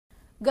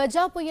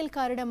கஜா புயல்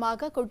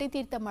காரணமாக கொட்டி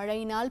தீர்த்த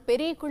மழையினால்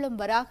பெரியகுளம்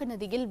வராக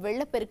நதியில்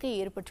வெள்ளப்பெருக்கு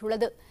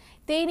ஏற்பட்டுள்ளது.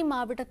 தேனி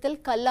மாவட்டத்தில்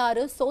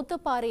கல்லாறு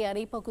சோத்துப்பாறை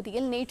அணை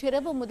பகுதியில்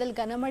நேற்றிரவு முதல்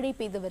கனமழை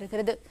பெய்து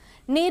வருகிறது.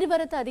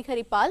 நீர்வரத்து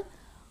அதிகரிப்பால்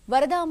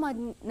வரதாமா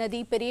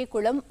நதி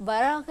பெரியகுளம்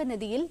வராக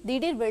நதியில்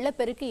திடீர்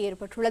வெள்ளப்பெருக்கு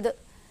ஏற்பட்டுள்ளது.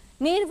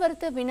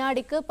 நீர்வரத்து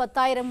வினாடிக்கு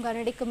 10,000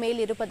 கனஅடிக்கு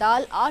மேல்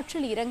இருப்பதால்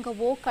ஆற்றில்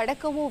இறங்கவோ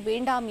கடக்கவோ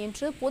வேண்டாம்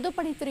என்று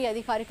பொதுப்பணித்துறை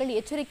அதிகாரிகள்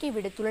எச்சரிக்கை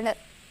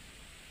விடுத்துள்ளனர்.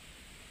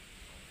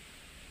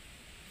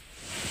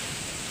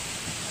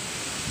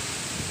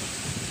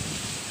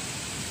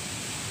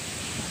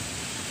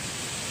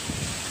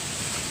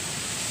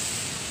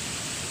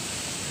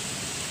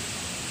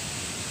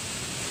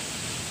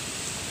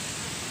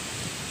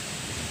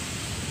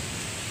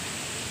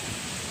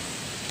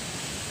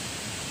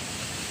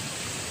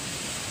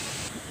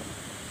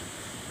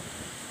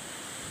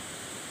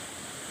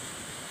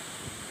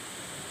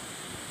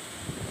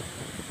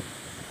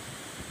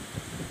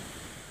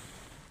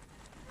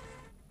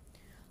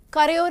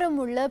 கரையோரம்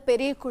உள்ள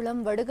பெரியகுளம்,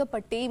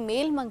 வடுகப்பட்டி,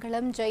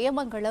 மேல்மங்கலம்,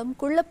 ஜெயமங்கலம்,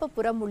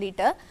 குள்ளப்பபுரம்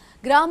உள்ளிட்ட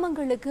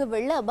கிராமங்களுக்கு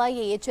வெள்ள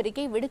அபாய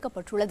எச்சரிக்கை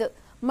விடுக்கப்பட்டுள்ளது.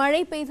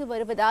 மழை பெய்து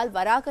வருவதால்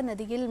வராக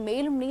நதியில்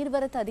மேலும்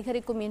நீர்வரத்து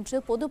அதிகரிக்கும் என்று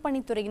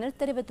பொதுப்பணித்துறையினர்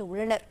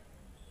தெரிவித்துள்ளனர்.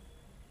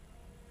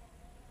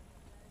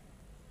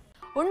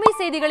 உண்மை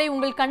செய்திகளை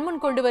உங்கள்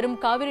கண்முன் கொண்டு வரும்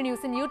காவிரி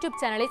நியூஸின் யூடியூப்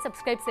சேனலை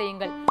சப்ஸ்கிரைப்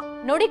செய்யுங்கள்.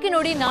 நொடிக்கு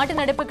நொடி நாட்டு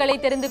நடப்புகளை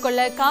தெரிந்து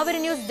கொள்ள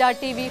காவிரி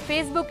நியூஸ்.tv,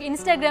 Facebook,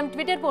 Instagram,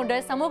 Twitter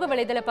போன்ற சமூக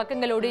வலைதள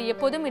பக்கங்களோடு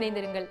எப்போதும்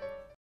இணைந்திருங்கள்.